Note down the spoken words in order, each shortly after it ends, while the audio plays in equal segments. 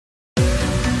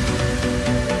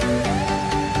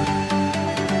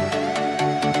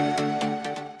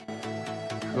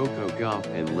Gauff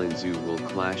and Lin Zhu will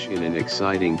clash in an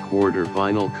exciting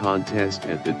quarter-final contest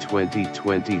at the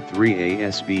 2023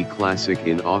 ASB Classic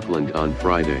in Auckland on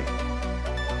Friday.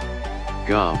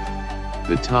 Gauff,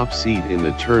 the top seed in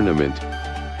the tournament,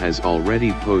 has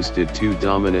already posted 2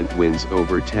 dominant wins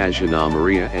over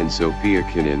Tatjana and Sofia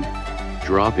Kenin,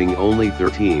 dropping only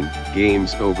 13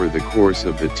 games over the course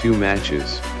of the 2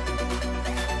 matches.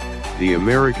 The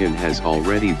American has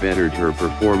already bettered her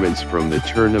performance from the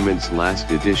tournament's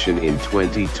last edition in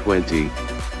 2020,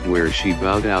 where she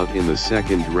bowed out in the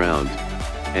second round,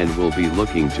 and will be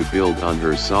looking to build on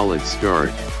her solid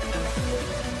start.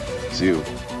 Zhu,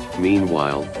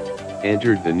 meanwhile,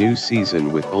 entered the new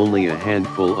season with only a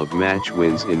handful of match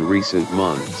wins in recent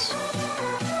months.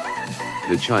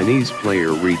 The Chinese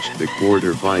player reached the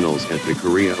quarterfinals at the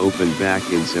Korea Open back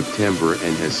in September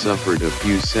and has suffered a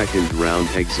few second-round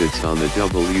exits on the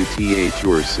WTA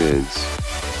Tour since.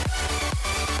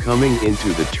 Coming into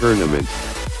the tournament,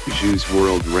 Zhu's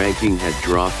world ranking had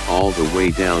dropped all the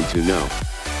way down to no.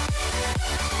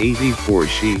 84.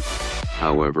 She,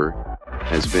 however,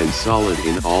 has been solid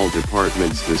in all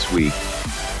departments this week,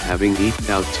 having eked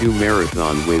out 2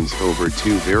 marathon wins over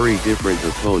 2 very different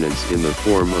opponents in the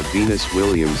form of Venus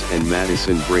Williams and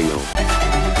Madison Bringle.